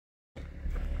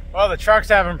Well, the truck's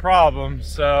having problems,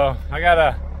 so I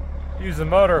gotta use the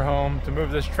motorhome to move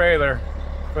this trailer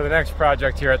for the next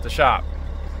project here at the shop.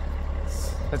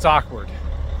 It's awkward.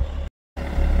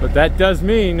 But that does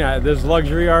mean this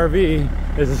luxury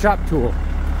RV is a shop tool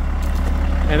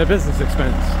and a business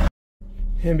expense.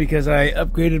 And because I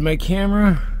upgraded my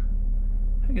camera,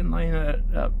 I can line that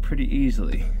up pretty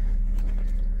easily.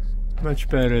 Much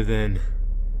better than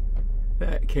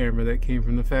that camera that came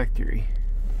from the factory.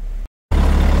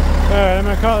 Alright, I'm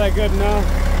gonna call that good now.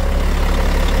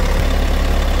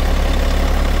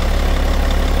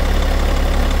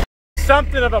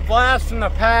 Something of a blast from the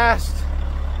past,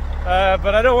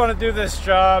 but I don't want to do this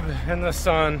job in the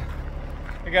sun.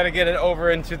 I got to get it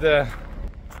over into the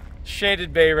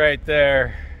shaded bay right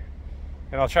there,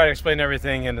 and I'll try to explain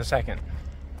everything in a second.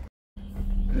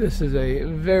 This is a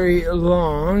very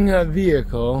long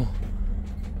vehicle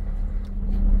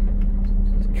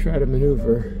to try to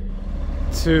maneuver,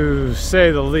 to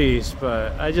say the least,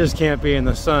 but I just can't be in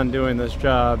the sun doing this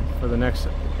job for the next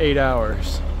 8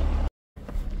 hours.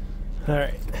 All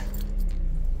right,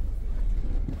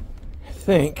 I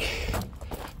think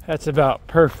that's about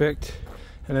perfect,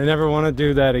 and I never want to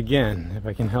do that again if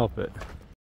I can help it.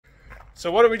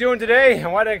 So what are we doing today,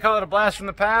 and why did I call it a blast from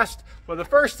the past? Well, the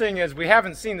first thing is we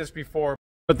haven't seen this before,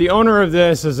 but the owner of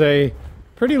this is a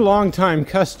pretty long time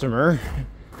customer.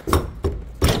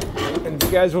 And you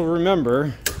guys will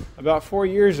remember, about 4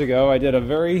 years ago, I did a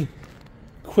very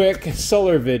quick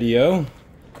solar video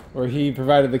where he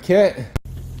provided the kit.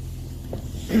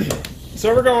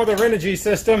 So we're going with the Renogy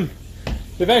system.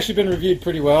 They've actually been reviewed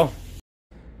pretty well.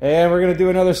 And we're going to do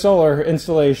another solar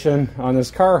installation on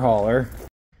this Carhauler.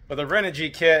 But the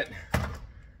Renogy kit,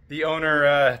 the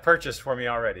owner purchased for me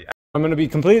already. I'm going to be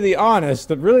completely honest,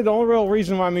 that really the only real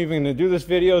reason why I'm even going to do this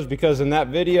video is because in that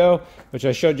video, which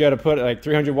I showed you how to put like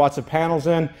 300 watts of panels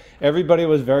in, everybody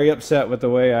was very upset with the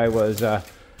way I was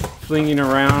flinging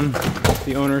around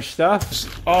the owner's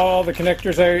stuff. All the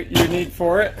connectors you need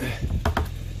for it.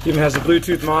 Even has a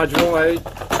Bluetooth module.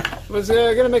 I was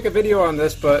going to make a video on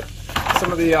this, but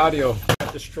some of the audio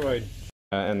got destroyed.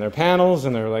 And their panels,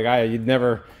 and they're like, you'd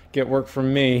never get work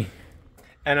from me.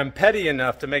 And I'm petty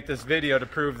enough to make this video to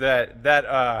prove that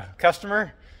that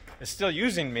customer is still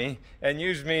using me, and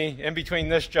used me in between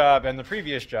this job and the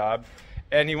previous job.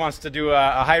 And he wants to do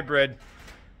a hybrid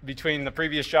between the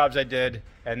previous jobs I did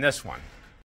and this one.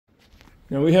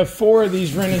 Now we have 4 of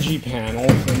these Renogy panels,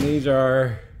 and these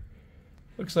are,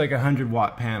 looks like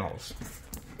 100-watt panels.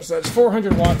 So that's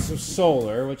 400 watts of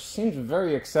solar, which seems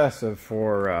very excessive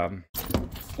for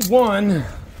one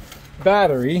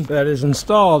battery that is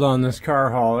installed on this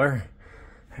Carhauler.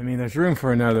 I mean, there's room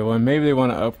for another one. Maybe they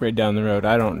want to upgrade down the road.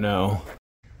 I don't know.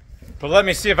 But let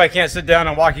me see if I can't sit down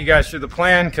and walk you guys through the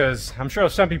plan, because I'm sure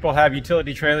some people have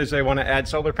utility trailers they want to add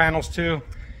solar panels to,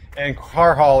 and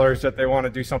Carhaulers that they want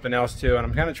to do something else to. And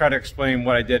I'm going to try to explain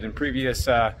what I did in previous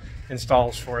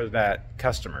installs for that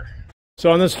customer.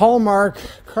 So on this Hallmark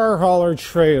Carhauler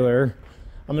trailer,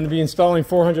 I'm going to be installing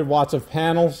 400 watts of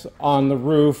panels on the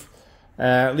roof,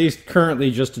 at least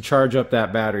currently, just to charge up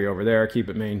that battery over there, keep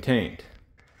it maintained.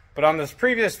 But on this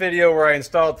previous video where I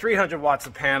installed 300 watts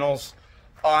of panels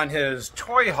on his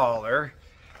toy hauler,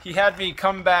 he had me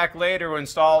come back later to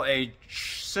install a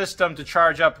system to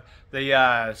charge up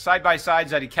the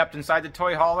side-by-sides that he kept inside the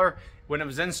toy hauler when it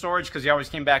was in storage, because he always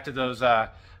came back to those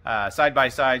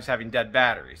side-by-sides having dead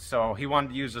batteries. So he wanted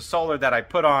to use the solar that I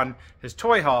put on his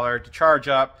toy hauler to charge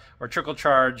up or trickle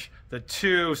charge the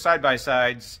 2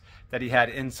 side-by-sides that he had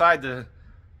inside the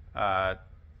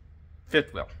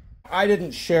fifth wheel. I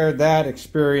didn't share that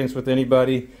experience with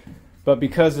anybody, but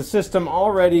because the system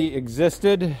already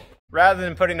existed, rather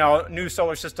than putting a new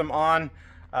solar system on,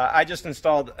 I just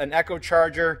installed an Echo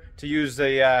charger to use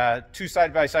the 2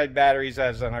 side-by-side batteries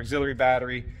as an auxiliary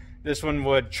battery. This one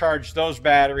would charge those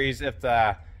batteries if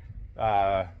the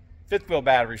fifth wheel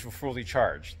batteries were fully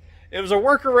charged. It was a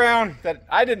workaround that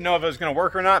I didn't know if it was going to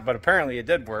work or not, but apparently it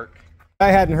did work. I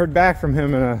hadn't heard back from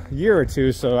him in a year or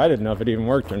two, so I didn't know if it even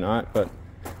worked or not. But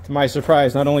to my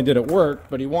surprise, not only did it work,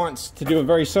 but he wants to do a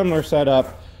very similar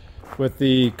setup with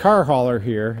the Carhauler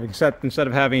here, except instead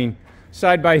of having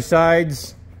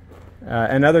side-by-sides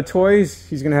and other toys,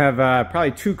 he's going to have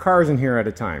probably 2 cars in here at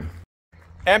a time.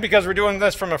 And because we're doing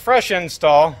this from a fresh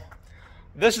install,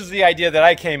 this is the idea that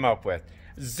I came up with.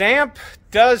 Zamp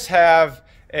does have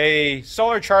a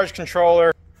solar charge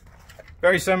controller,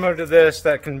 very similar to this,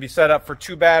 that can be set up for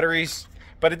 2 batteries,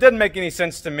 but it didn't make any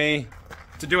sense to me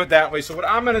to do it that way. So what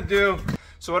I'm going to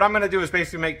do is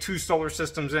basically make 2 solar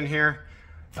systems in here.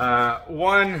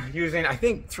 One using, I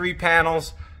think, 3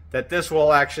 panels, that this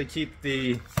will actually keep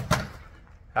the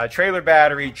trailer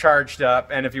battery charged up,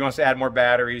 and if he wants to add more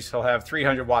batteries, he'll have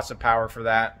 300 watts of power for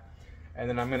that. And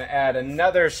then I'm going to add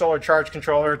another solar charge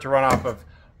controller to run off of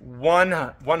one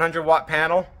 100 watt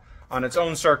panel on its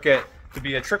own circuit to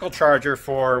be a trickle charger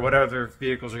for whatever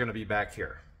vehicles are going to be back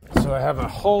here. So I have a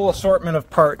whole assortment of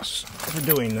parts for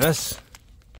doing this.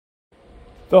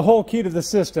 The whole key to the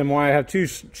system, why I have two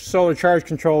solar charge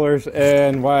controllers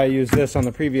and why I use this on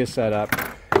the previous setup,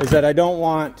 is that I don't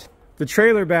want the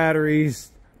trailer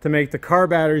batteries to make the car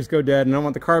batteries go dead, and I don't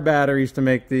want the car batteries to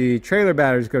make the trailer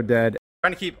batteries go dead.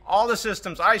 I'm trying to keep all the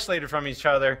systems isolated from each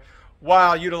other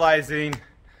while utilizing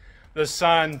the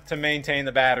sun to maintain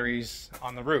the batteries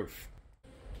on the roof.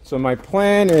 So my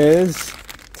plan is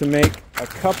to make a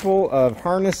couple of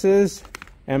harnesses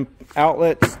and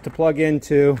outlets to plug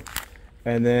into,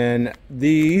 and then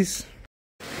these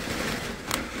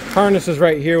harnesses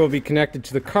right here will be connected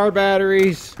to the car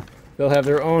batteries. They'll have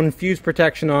their own fuse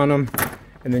protection on them,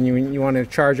 and then you want to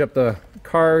charge up the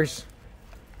cars,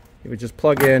 you would just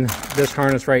plug in this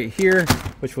harness right here,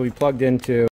 which will be plugged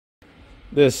into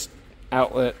this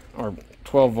outlet or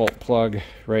 12-volt plug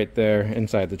right there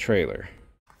inside the trailer.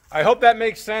 I hope that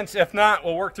makes sense. If not,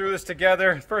 we'll work through this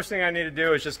together. First thing I need to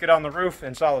do is just get on the roof and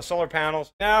install the solar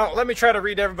panels. Now, let me try to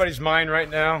read everybody's mind right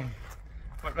now.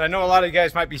 I know a lot of you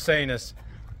guys might be saying this.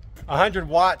 100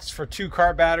 watts for 2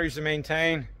 car batteries to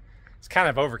maintain. It's kind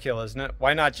of overkill, isn't it?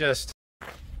 Why not just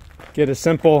get a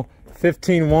simple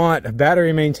 15-watt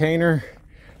battery maintainer,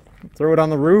 throw it on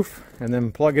the roof, and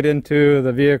then plug it into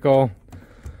the vehicle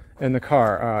in the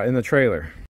car, in the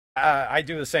trailer. I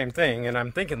do the same thing, and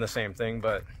I'm thinking the same thing,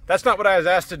 but that's not what I was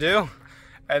asked to do,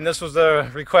 and this was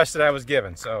the request that I was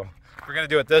given. So if we're going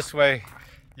to do it this way,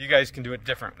 you guys can do it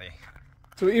differently.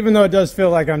 So even though it does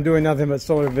feel like I'm doing nothing but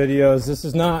solar videos, this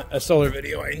is not a solar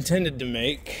video I intended to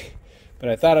make, but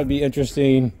I thought it'd be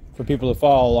interesting for people to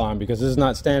follow along, because this is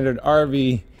not standard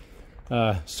RV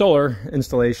solar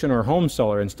installation or home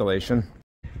solar installation,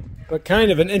 but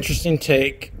kind of an interesting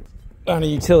take on a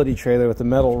utility trailer with a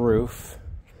metal roof.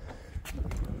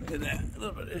 Look at that, a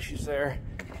little bit of issues there.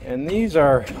 And these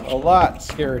are a lot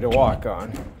scary to walk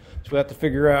on. So we have to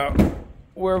figure out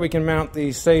where we can mount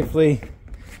these safely,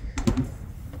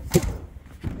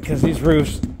 because these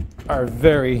roofs are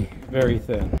very, very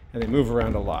thin and they move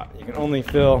around a lot. You can only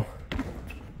feel,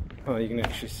 well, you can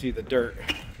actually see the dirt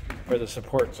where the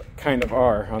supports kind of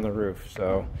are on the roof.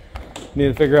 So need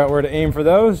to figure out where to aim for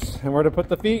those and where to put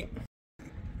the feet.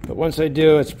 But once I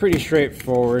do, it's pretty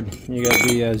straightforward. You got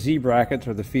the Z brackets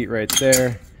or the feet right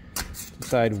there.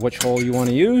 Decide which hole you want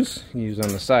to use. You use on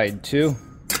the side too.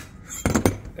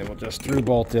 Then we'll just through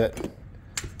bolt it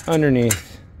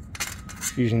underneath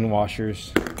using the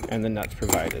washers and the nuts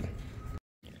provided.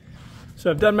 So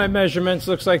I've done my measurements.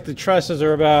 Looks like the trusses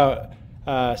are about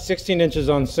 16 inches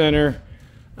on center.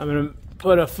 I'm going to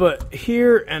put a foot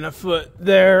here and a foot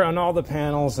there on all the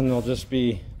panels, and they'll just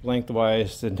be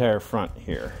lengthwise the entire front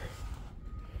here.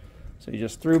 So you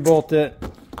just through bolt it,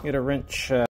 get a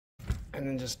wrench, and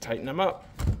then just tighten them up,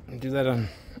 and do that on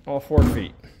all 4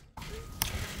 feet.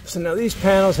 So now these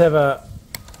panels have a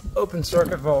open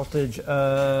circuit voltage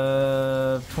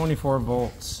of 24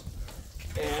 volts,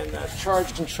 and that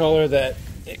charge controller that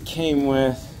it came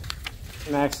with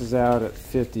maxes out at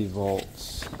 50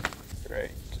 volts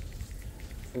right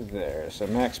there. So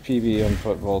max PV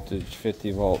input voltage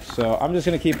 50 volts. So I'm just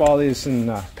going to keep all these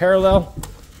in parallel.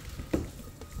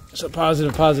 So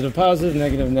positive, positive, positive,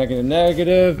 negative, negative,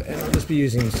 negative, and I'll just be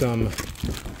using some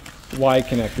Y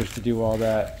connectors to do all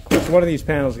that. Of course, one of these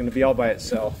panels is going to be all by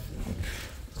itself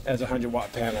as a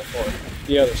 100-watt panel for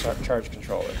the other charge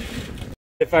controller.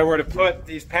 If I were to put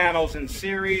these panels in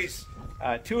series,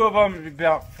 2 of them would be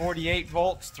about 48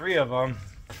 volts, 3 of them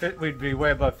would be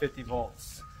way above 50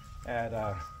 volts. At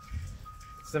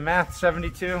it's the math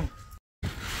 72.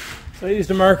 So I used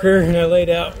a marker and I laid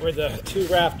out where the 2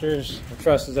 rafters, the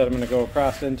trusses that I'm going to go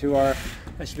across into are.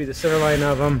 That should be the center line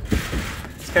of them.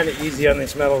 It's kind of easy on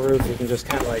this metal roof. You can just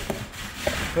kind of like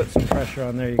put some pressure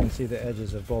on there. You can see the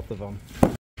edges of both of them.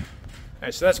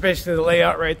 Alright, so that's basically the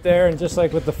layout right there. And just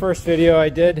like with the first video I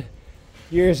did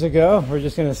years ago, we're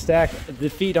just going to stack the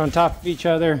feet on top of each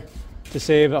other to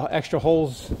save extra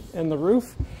holes in the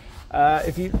roof.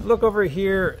 If you look over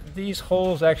here, these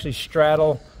holes actually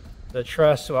straddle the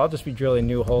truss, so I'll just be drilling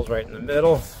new holes right in the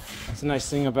middle. That's a nice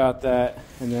thing about that.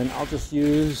 And then I'll just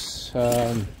use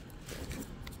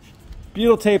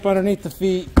butyl tape underneath the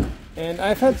feet. And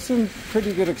I've had some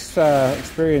pretty good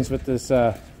experience with this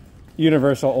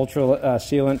Universal Ultra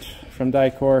Sealant from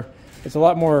Dicor. It's a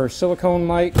lot more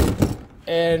silicone-like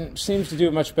and seems to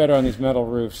do much better on these metal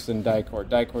roofs than Dicor.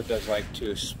 Dicor does like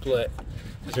to split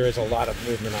because there is a lot of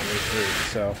movement on these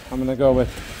roofs. So I'm going to go with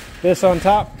this on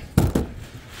top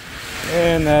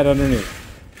and that underneath.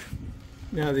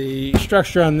 Now the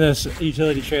structure on this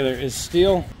utility trailer is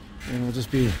steel, and we'll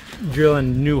just be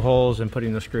drilling new holes and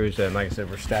putting the screws in. Like I said,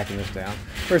 we're stacking this down.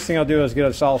 First thing I'll do is get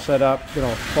us all set up. Then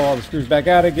I'll pull all the screws back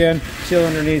out again, seal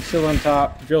underneath, seal on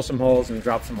top, drill some holes, and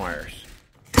drop some wires.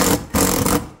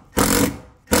 And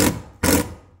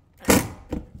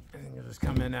you'll just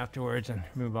come in afterwards and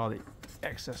remove all the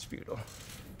excess butyl.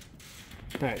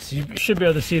 Alright, so you should be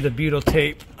able to see the butyl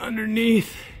tape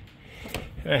underneath.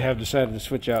 I have decided to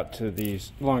switch out to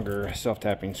these longer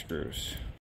self-tapping screws.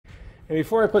 And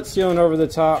before I put sealant over the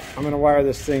top, I'm going to wire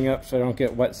this thing up so I don't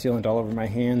get wet sealant all over my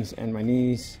hands and my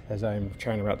knees as I'm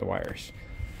trying to route the wires.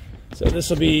 So this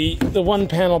will be the one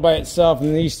panel by itself,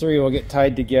 and these three will get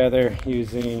tied together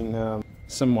using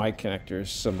some white connectors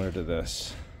similar to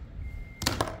this.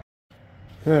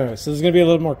 Alright, so this is going to be a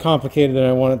little more complicated than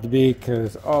I want it to be,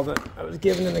 because all that I was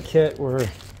given in the kit were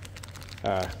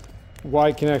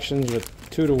wide connections with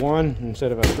 2-to-1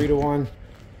 instead of a 3-to-1.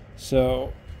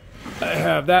 So I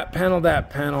have that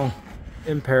panel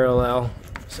in parallel.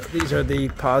 So these are the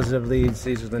positive leads,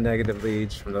 these are the negative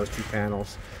leads from those two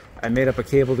panels. I made up a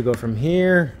cable to go from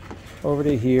here over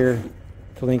to here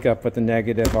to link up with the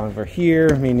negative over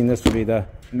here, meaning this would be the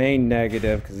main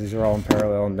negative, because these are all in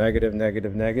parallel. Negative,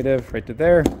 negative, negative, right to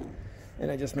there.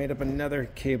 And I just made up another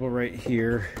cable right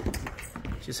here.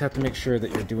 Just have to make sure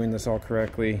that you're doing this all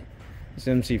correctly. It's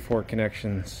MC4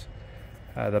 connections.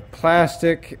 The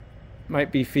plastic might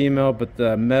be female, but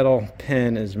the metal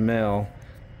pin is male.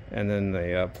 And then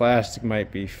the plastic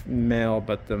might be male,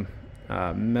 but the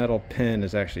metal pin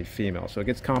is actually female. So it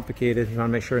gets complicated. You want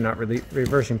to make sure you're not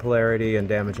reversing polarity and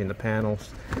damaging the panels.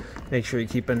 Make sure you're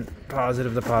keeping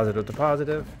positive to positive to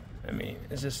positive. I mean,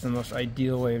 is this the most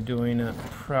ideal way of doing it?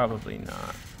 Probably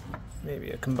not. Maybe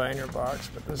a combiner box,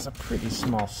 but this is a pretty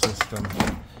small system.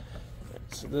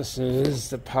 So this is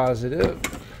the positive.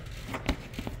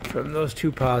 From those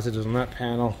two positives on that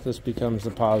panel, this becomes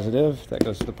the positive. That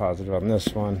goes to the positive on this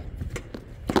one.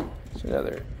 It's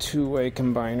another two-way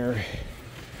combiner.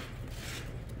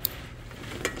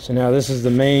 So now this is the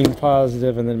main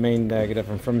positive and the main negative.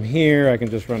 And from here, I can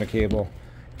just run a cable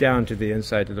down to the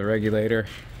inside to the regulator.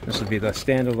 This would be the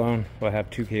standalone. We'll have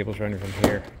two cables running from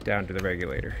here down to the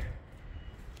regulator.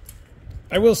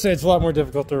 I will say it's a lot more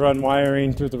difficult to run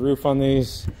wiring through the roof on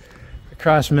these. The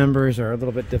cross members are a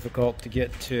little bit difficult to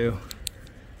get to.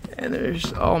 And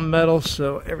there's all metal,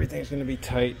 so everything's going to be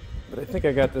tight. But I think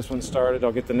I got this one started.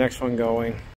 I'll get the next one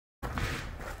going.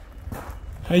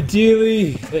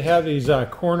 Ideally, they have these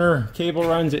corner cable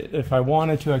runs. If I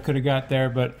wanted to, I could have got there,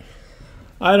 but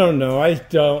I don't know. I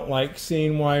don't like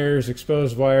seeing wires,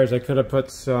 exposed wires. I could have put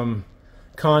some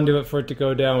conduit for it to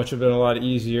go down, which would have been a lot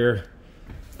easier.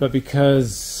 But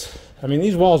because, I mean,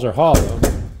 these walls are hollow,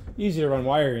 easy to run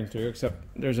wiring through, except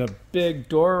there's a big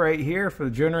door right here for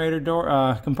the generator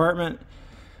door compartment,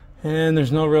 and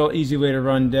there's no real easy way to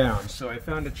run down. So I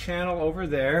found a channel over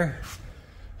there,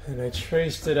 and I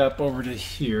traced it up over to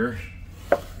here.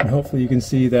 And hopefully you can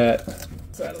see that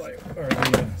satellite, or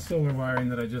the solar wiring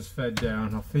that I just fed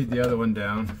down. I'll feed the other one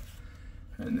down,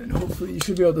 and then hopefully you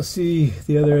should be able to see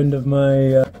the other end of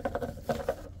my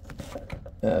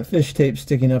fish tape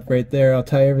sticking up right there. I'll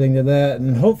tie everything to that,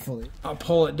 and hopefully I'll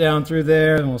pull it down through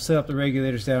there, and we'll set up the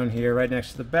regulators down here right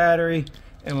next to the battery,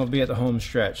 and we'll be at the home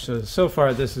stretch. So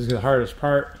far this is the hardest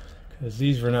part, because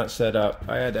these were not set up.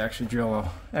 I had to actually drill an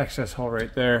access hole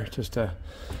right there just to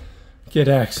get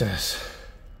access.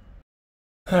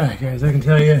 Alright guys, I can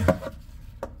tell you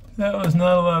that was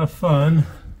not a lot of fun,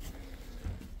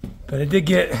 but I did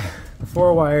get the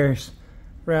 4 wires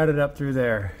routed up through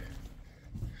there.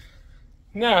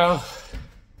 Now,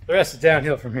 the rest is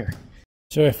downhill from here.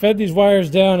 So I fed these wires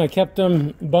down. I kept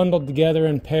them bundled together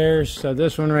in pairs. So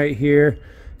this one right here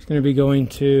is going to be going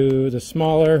to the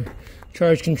smaller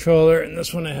charge controller. And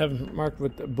this one I have marked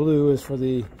with the blue is for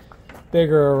the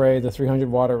bigger array, the 300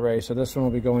 watt array. So this one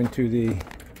will be going to the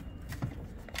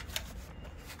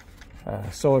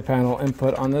solar panel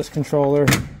input on this controller.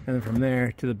 And then from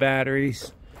there to the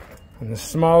batteries. And the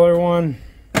smaller one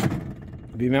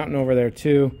will be mounting over there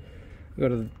too. Go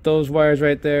to those wires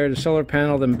right there, the solar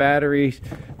panel, then batteries.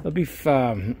 They'll be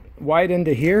wide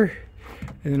into here,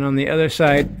 and then on the other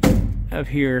side of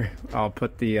here, I'll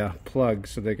put the plug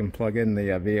so they can plug in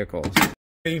the vehicles.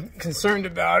 I'm concerned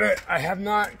about it. I have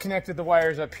not connected the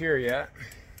wires up here yet.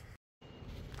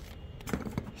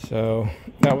 So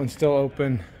that one's still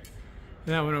open.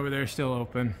 That one over there is still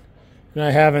open. And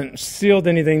I haven't sealed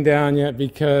anything down yet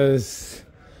because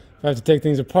if I have to take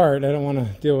things apart, I don't want to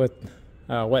deal with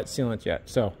wet sealant yet.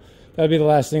 So that'd be the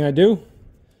last thing I do.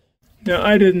 Now,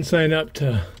 I didn't sign up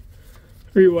to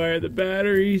rewire the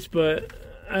batteries, but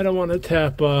I don't want to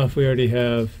tap off. We already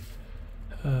have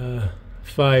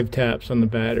 5 taps on the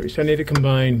battery, so I need to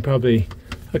combine probably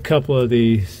a couple of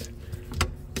these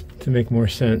to make more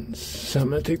sense. So I'm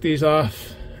going to take these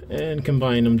off and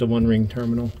combine them to one ring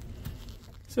terminal.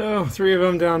 So 3 of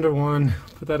them down to 1.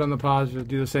 Put that on the positive,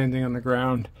 do the same thing on the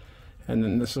ground, and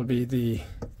then this will be the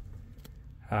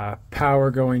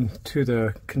power going to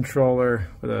the controller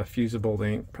with a fusible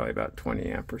link, probably about 20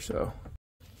 amp or so.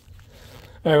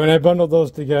 All right, when I bundled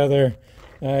those together,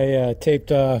 I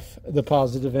taped off the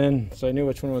positive end, so I knew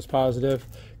which one was positive,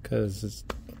 because it's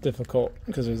difficult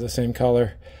because they're the same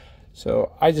color.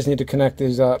 So I just need to connect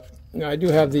these up. Now, I do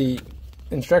have the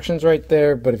instructions right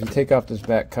there, but if you take off this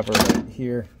back cover right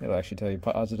here, it'll actually tell you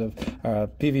positive,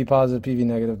 PV positive, PV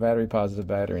negative, battery positive,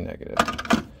 battery negative.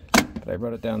 But I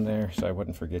wrote it down there so I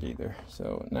wouldn't forget either.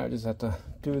 So now I just have to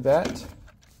do that.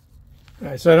 All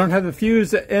right, so I don't have the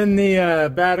fuse in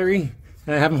the battery.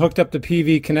 I haven't hooked up the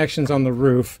PV connections on the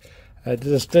roof.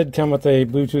 This did come with a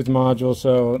Bluetooth module,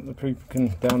 so the people can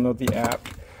download the app.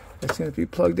 It's going to be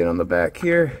plugged in on the back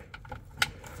here.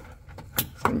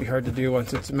 It's going to be hard to do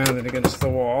once it's mounted against the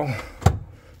wall.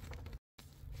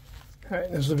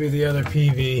 Alright, this will be the other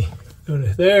PV. Go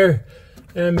to there,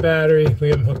 and battery. We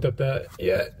haven't hooked up that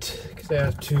yet, because I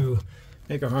have to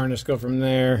make a harness go from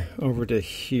there over to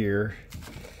here.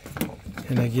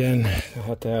 And again, I'll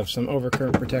have to have some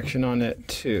overcurrent protection on it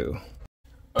too.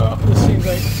 Oh, this seems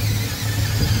like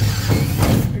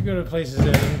a good places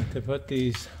in to put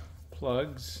these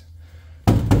plugs.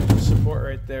 Support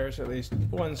right there, so at least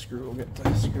one screw will get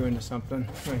to screw into something.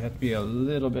 Might have to be a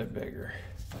little bit bigger.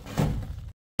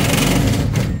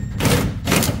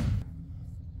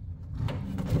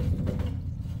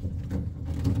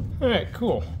 Alright,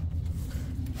 cool.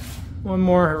 One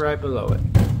more right below it.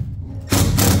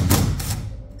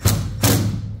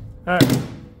 Alright,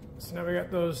 so now we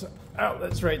got those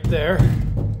outlets right there.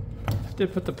 I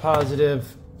did put the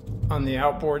positive on the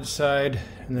outboard side,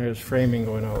 and there's framing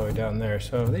going all the way down there,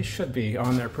 so they should be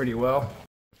on there pretty well.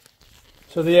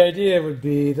 So the idea would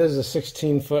be, this is a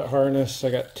 16-foot harness.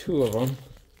 I got 2 of them.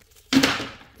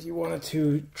 If you wanted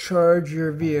to charge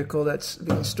your vehicle that's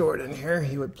being stored in here,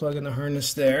 you would plug in the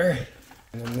harness there.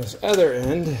 And then this other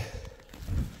end,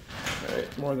 all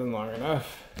right, more than long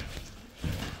enough.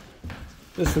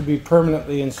 This would be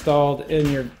permanently installed in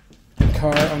your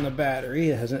car on the battery.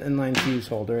 It has an inline fuse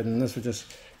holder, and this would just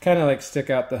kind of like stick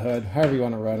out the hood, however you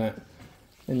want to run it.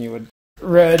 And you would,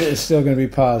 red is still going to be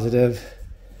positive,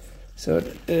 so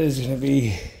it is going to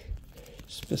be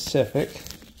specific.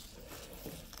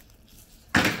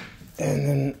 And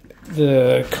then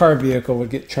the car vehicle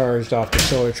would get charged off the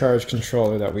solar charge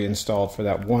controller that we installed for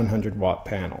that 100-watt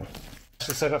panel.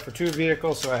 It's set up for 2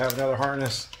 vehicles, so I have another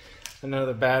harness,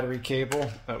 another battery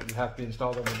cable that would have to be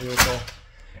installed on the vehicle.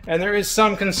 And there is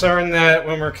some concern that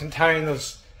when we're tying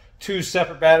those 2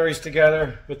 separate batteries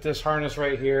together with this harness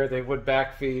right here, they would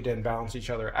backfeed and balance each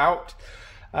other out.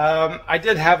 I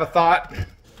did have a thought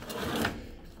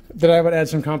that I would add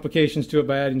some complications to it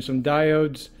by adding some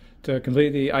diodes to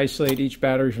completely isolate each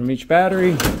battery from each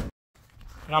battery.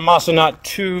 And I'm also not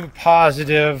too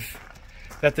positive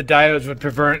that the diodes would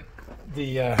prevent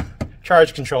the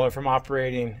charge controller from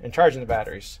operating and charging the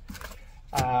batteries.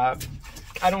 I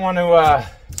don't want to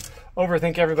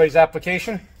overthink everybody's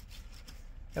application.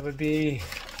 It would be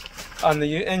on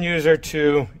the end user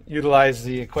to utilize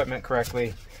the equipment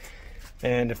correctly.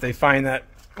 And if they find that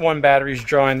one battery is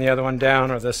drawing the other one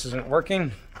down, or this isn't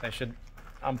working, they should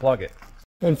unplug it.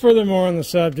 And furthermore on the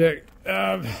subject,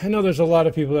 I know there's a lot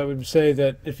of people that would say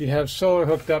that if you have solar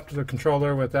hooked up to the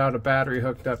controller without a battery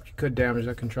hooked up, you could damage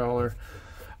the controller.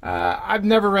 I've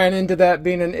never ran into that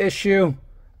being an issue.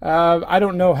 I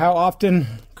don't know how often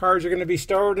cars are going to be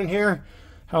stored in here,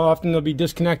 how often they'll be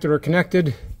disconnected or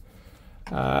connected.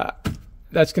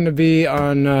 That's going to be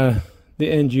on the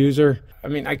end user. I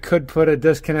mean, I could put a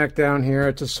disconnect down here.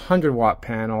 It's a 100-watt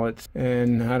panel,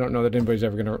 and I don't know that anybody's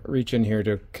ever going to reach in here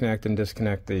to connect and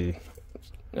disconnect the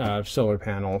solar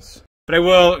panels. But I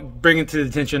will bring it to the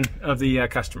attention of the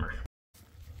customer.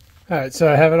 All right,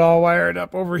 so I have it all wired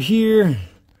up over here.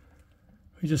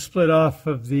 We just split off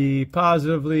of the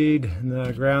positive lead and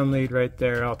the ground lead right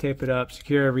there. I'll tape it up,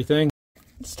 secure everything.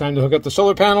 It's time to hook up the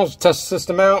solar panels, test the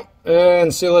system out,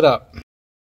 and seal it up.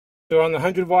 So on the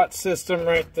 100-watt system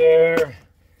right there,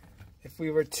 if we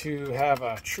were to have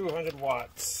a true 100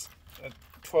 watts at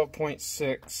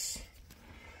 12.6,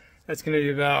 that's going to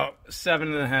be about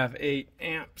 7.5, 8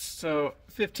 amps. So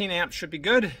 15 amps should be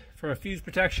good for a fuse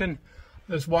protection.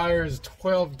 This wire is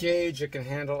 12 gauge. It can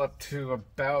handle up to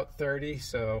about 30.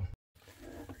 So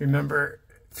remember,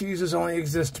 fuses only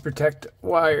exist to protect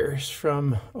wires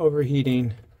from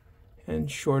overheating and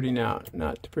shorting out,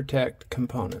 not to protect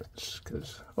components,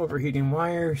 because overheating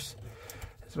wires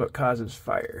is what causes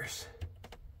fires.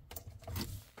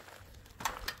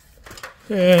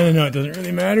 And no, it doesn't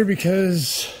really matter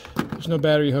because there's no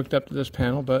battery hooked up to this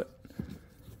panel, but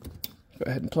go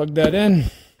ahead and plug that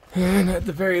in. And at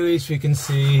the very least, we can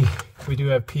see we do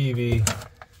have PV.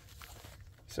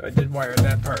 So I did wire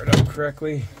that part up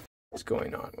correctly. What's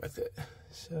going on with it?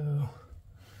 So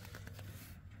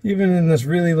even in this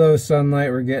really low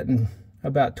sunlight, we're getting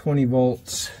about 20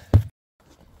 volts.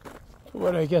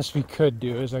 What I guess we could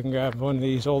do is I can grab one of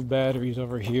these old batteries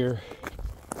over here.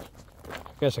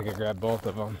 I guess I could grab both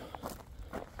of them.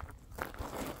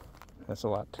 That's a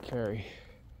lot to carry.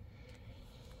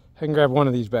 I can grab one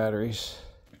of these batteries.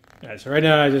 Alright, so right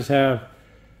now I just have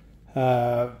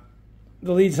the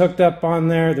leads hooked up on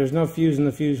there. There's no fuse in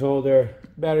the fuse holder.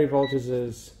 Battery voltage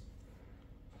is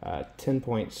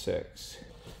 10.6.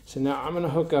 So now I'm going to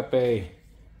hook up a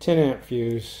 10 amp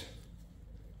fuse.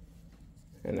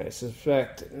 And I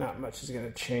suspect not much is going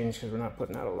to change because we're not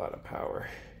putting out a lot of power.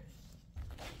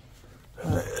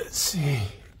 Let's see.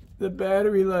 The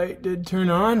battery light did turn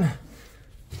on.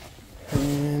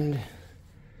 And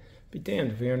be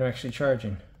damned if we aren't actually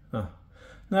charging. Oh,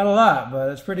 not a lot, but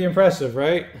it's pretty impressive,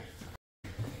 right?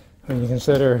 When you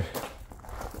consider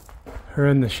her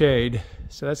in the shade.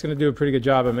 So that's going to do a pretty good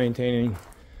job of maintaining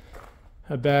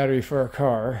a battery for a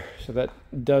car. So that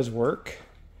does work.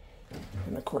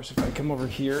 And of course, if I come over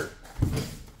here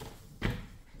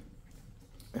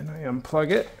and I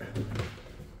unplug it,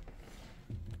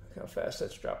 look how fast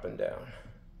that's dropping down.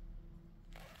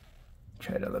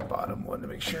 Try to the bottom one to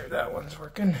make sure that one's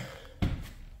working.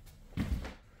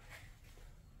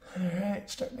 Alright,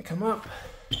 starting to come up.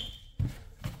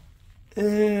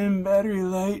 And battery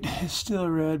light is still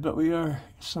red, but we are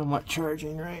somewhat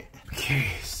charging, right? Okay,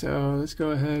 so let's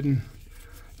go ahead and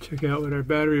check out what our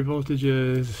battery voltage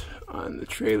is on the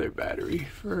trailer battery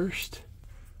first.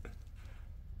 It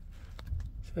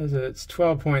says that it's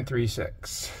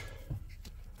 12.36.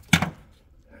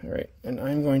 Alright, and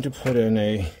I'm going to put in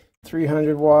a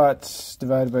 300 watts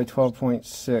divided by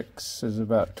 12.6 is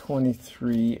about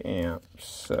 23 amps.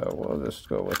 So we'll just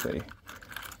go with a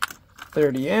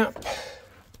 30 amp.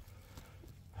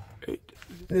 Right.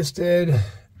 This did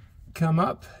come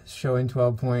up showing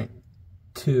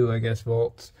 12.2, I guess,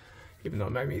 volts, even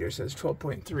though my meter says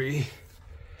 12.3.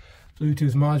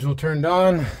 Bluetooth module turned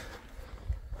on.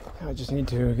 I just need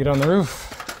to get on the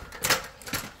roof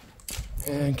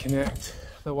and connect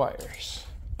the wires.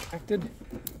 Connected.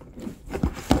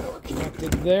 We're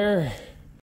connected there.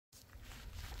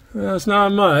 Well, it's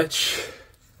not much,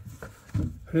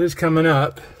 but it is coming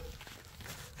up.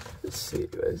 Let's see,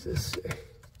 what does this say?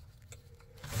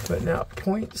 Putting out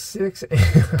 0.6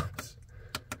 amps.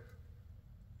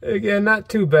 Again, not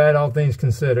too bad, all things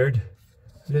considered.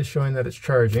 It is showing that it's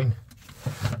charging.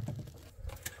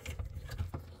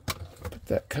 Put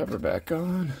that cover back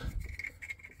on.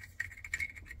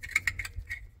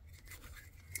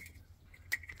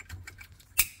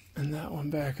 And that one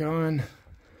back on.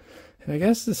 And I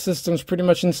guess the system's pretty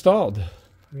much installed.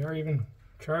 We are even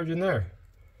charging there.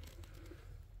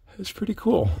 It's pretty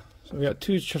cool. So we got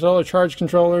two solar charge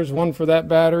controllers, one for that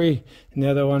battery and the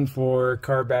other one for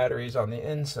car batteries on the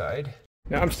inside.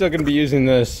 Now I'm still going to be using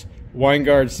this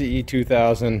Winegard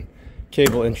CE2000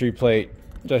 cable entry plate,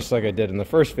 just like I did in the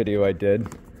first video I did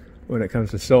when it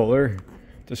comes to solar,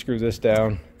 to screw this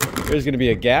down. There's going to be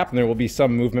a gap and there will be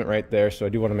some movement right there, so I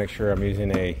do want to make sure I'm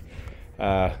using a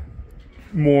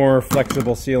more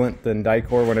flexible sealant than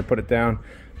Dicor when I put it down.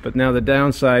 But now the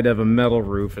downside of a metal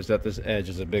roof is that this edge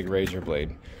is a big razor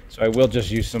blade. So I will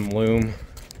just use some loom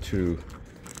to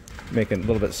make a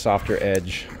little bit softer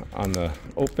edge on the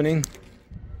opening.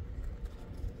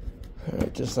 All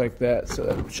right, just like that, so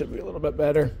that should be a little bit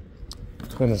better.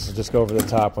 And this will just go over the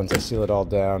top once I seal it all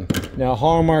down. Now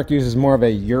Hallmark uses more of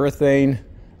a urethane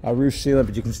roof sealant,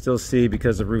 but you can still see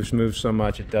because the roofs move so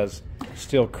much, it does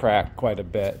still crack quite a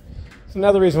bit. So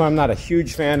another reason why I'm not a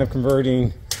huge fan of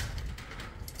converting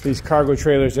these cargo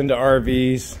trailers into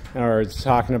RVs, or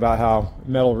talking about how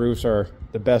metal roofs are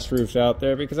the best roofs out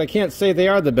there, because I can't say they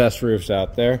are the best roofs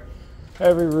out there.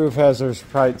 Every roof has their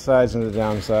bright sides and the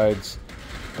downsides,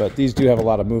 but these do have a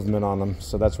lot of movement on them,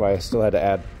 so that's why I still had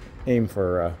to aim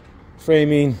for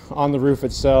framing on the roof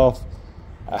itself,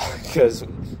 because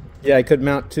yeah, I could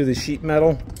mount to the sheet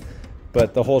metal,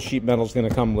 but the whole sheet metal is going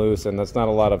to come loose, and that's not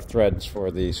a lot of threads for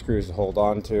the screws to hold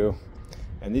on to.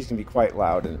 And these can be quite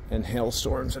loud in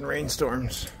hailstorms and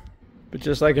rainstorms. But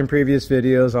just like in previous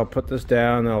videos, I'll put this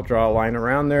down and I'll draw a line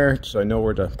around there so I know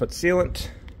where to put sealant.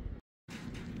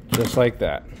 Just like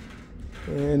that.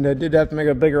 And I did have to make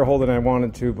a bigger hole than I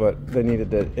wanted to, but they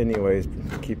needed it anyways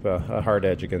to keep a hard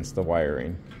edge against the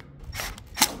wiring.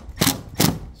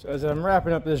 So as I'm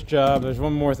wrapping up this job, there's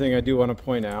one more thing I do want to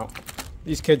point out.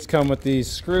 These kits come with these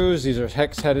screws. These are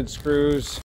hex-headed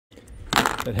screws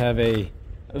that have a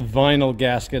vinyl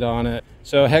gasket on it.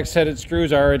 So hex-headed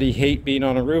screws, I already hate being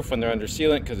on a roof when they're under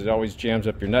sealant because it always jams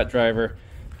up your nut driver.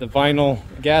 The vinyl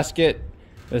gasket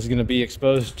is going to be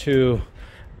exposed to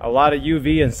a lot of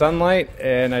UV and sunlight,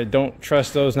 and I don't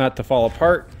trust those not to fall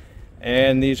apart.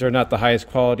 And these are not the highest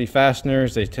quality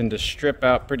fasteners. They tend to strip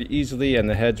out pretty easily and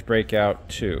the heads break out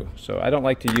too. So I don't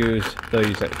like to use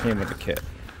those that came with the kit.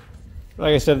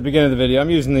 Like I said at the beginning of the video,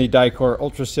 I'm using the Dicor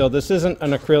Ultra Seal. This isn't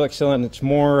an acrylic sealant, it's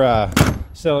more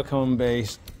silicone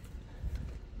based.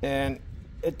 And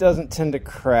it doesn't tend to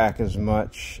crack as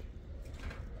much.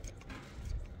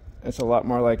 It's a lot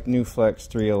more like NewFlex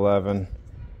 311.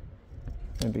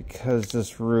 And because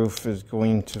this roof is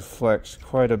going to flex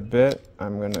quite a bit,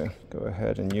 I'm going to go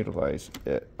ahead and utilize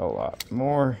it a lot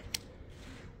more.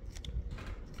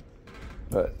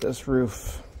 But this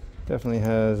roof definitely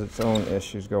has its own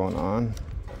issues going on.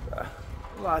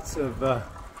 Lots of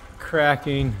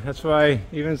cracking. That's why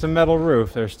even it's a metal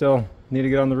roof, they still need to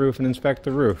get on the roof and inspect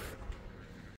the roof.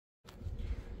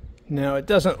 Now it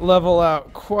doesn't level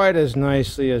out quite as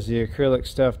nicely as the acrylic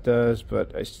stuff does,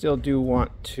 but I still do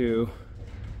want to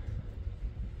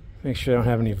make sure I don't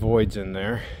have any voids in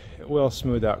there. It will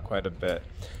smooth out quite a bit.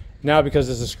 Now because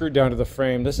this is screwed down to the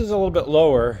frame, this is a little bit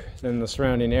lower than the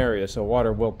surrounding area, so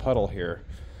water will puddle here.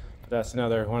 But that's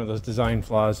another one of those design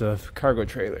flaws of cargo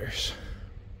trailers.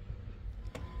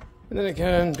 And then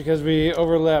again, because we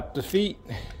overlapped the feet,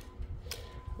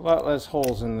 a lot less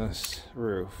holes in this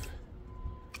roof.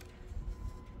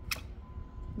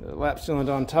 The lap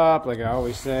sealant on top, like I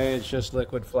always say, it's just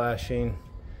liquid flashing.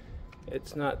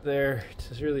 It's not there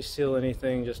to really seal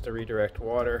anything, just to redirect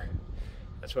water.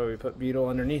 That's why we put butyl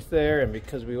underneath there, and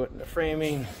because we went into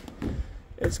framing,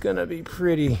 it's gonna be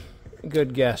pretty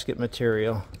good gasket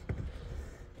material.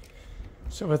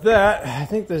 So with that, I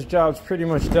think this job's pretty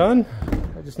much done.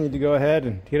 I just need to go ahead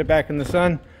and get it back in the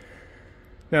sun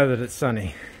now that it's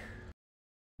sunny.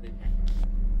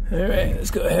 All right,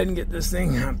 let's go ahead and get this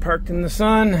thing parked in the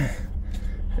sun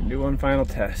and do one final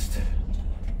test.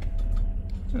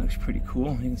 That looks pretty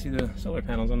cool. You can see the solar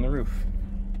panels on the roof.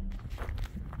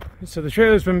 So the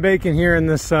trailer's been baking here in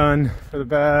the sun for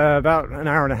about an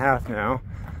hour and a half now.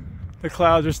 The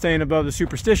clouds are staying above the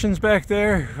superstitions back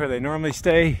there where they normally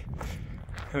stay.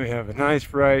 And we have a nice,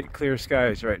 bright, clear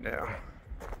skies right now.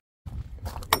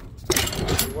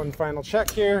 One final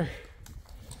check here.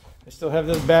 I still have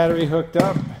this battery hooked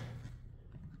up.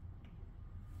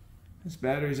 This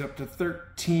battery's up to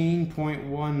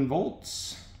 13.1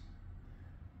 volts.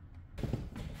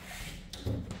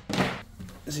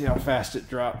 See how fast it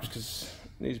drops, because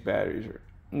these batteries are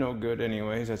no good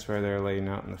anyways. That's why they're laying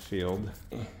out in the field.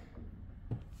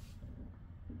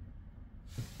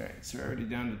 Alright, so we're already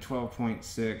down to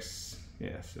 12.6.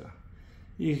 Yeah, so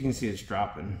you can see it's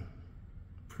dropping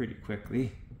pretty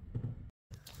quickly.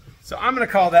 So I'm going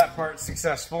to call that part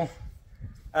successful.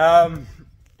 I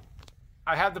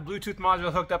have the Bluetooth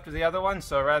module hooked up to the other one,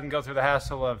 so rather than go through the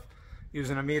hassle of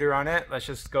using a meter on it, let's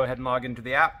just go ahead and log into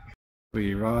the app.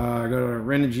 We go to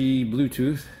Renogy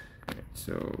Bluetooth.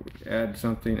 So add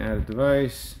something, add a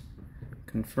device,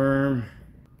 confirm.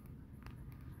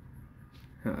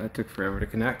 Oh, that took forever to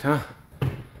connect, huh?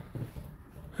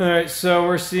 Alright, so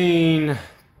we're seeing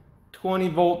 20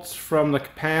 volts from the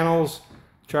panels,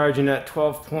 charging at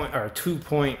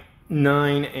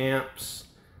 2.9 amps,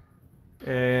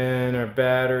 and our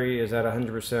battery is at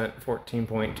 100%,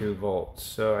 14.2 volts.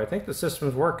 So I think the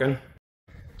system's working.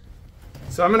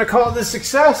 So I'm going to call this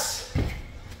success.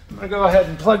 I'm going to go ahead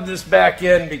and plug this back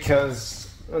in,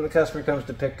 because when the customer comes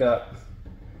to pick up,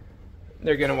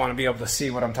 they're going to want to be able to see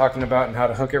what I'm talking about and how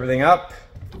to hook everything up.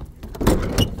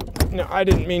 Now, I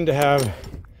didn't mean to have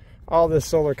all this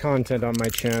solar content on my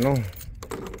channel.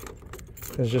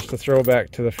 It's just a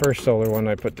throwback to the first solar one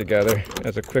I put together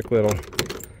as a quick little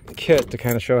kit to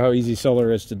kind of show how easy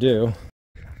solar is to do.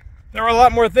 There are a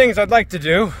lot more things I'd like to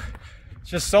do. It's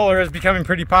just solar is becoming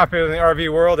pretty popular in the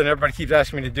RV world, and everybody keeps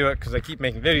asking me to do it because I keep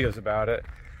making videos about it.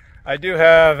 I do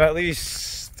have at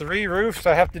least 3 roofs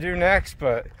I have to do next,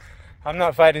 but I'm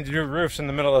not fighting to do roofs in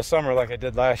the middle of summer like I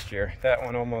did last year. That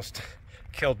one almost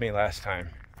killed me last time.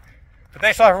 But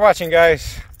thanks a lot for watching,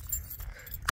 guys.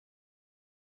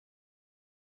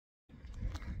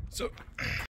 So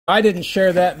I didn't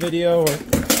share that video.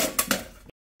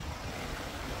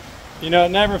 You know, it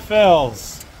never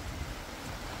fails.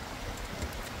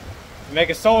 You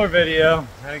make a solar video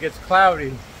and it gets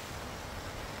cloudy.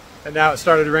 And now it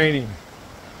started raining.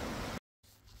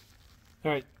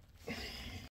 Alright.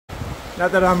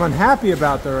 Not that I'm unhappy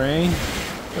about the rain,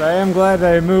 but I am glad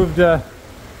that I moved the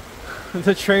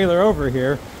trailer over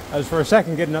here. I was for a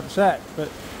second getting upset, but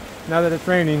now that it's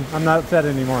raining, I'm not upset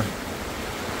anymore.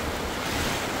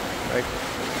 Like,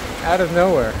 out of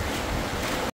nowhere.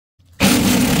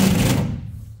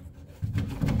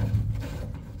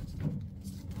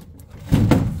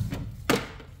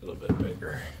 A little bit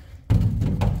bigger.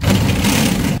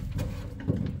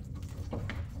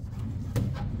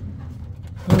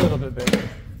 A little bit bigger.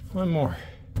 One more.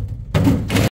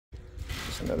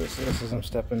 Just notice this as I'm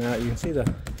stepping out. You can see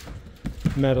the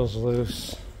metal's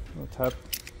loose. I'll tap.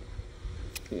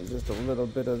 Use just a little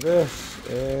bit of this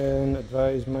and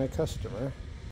advise my customer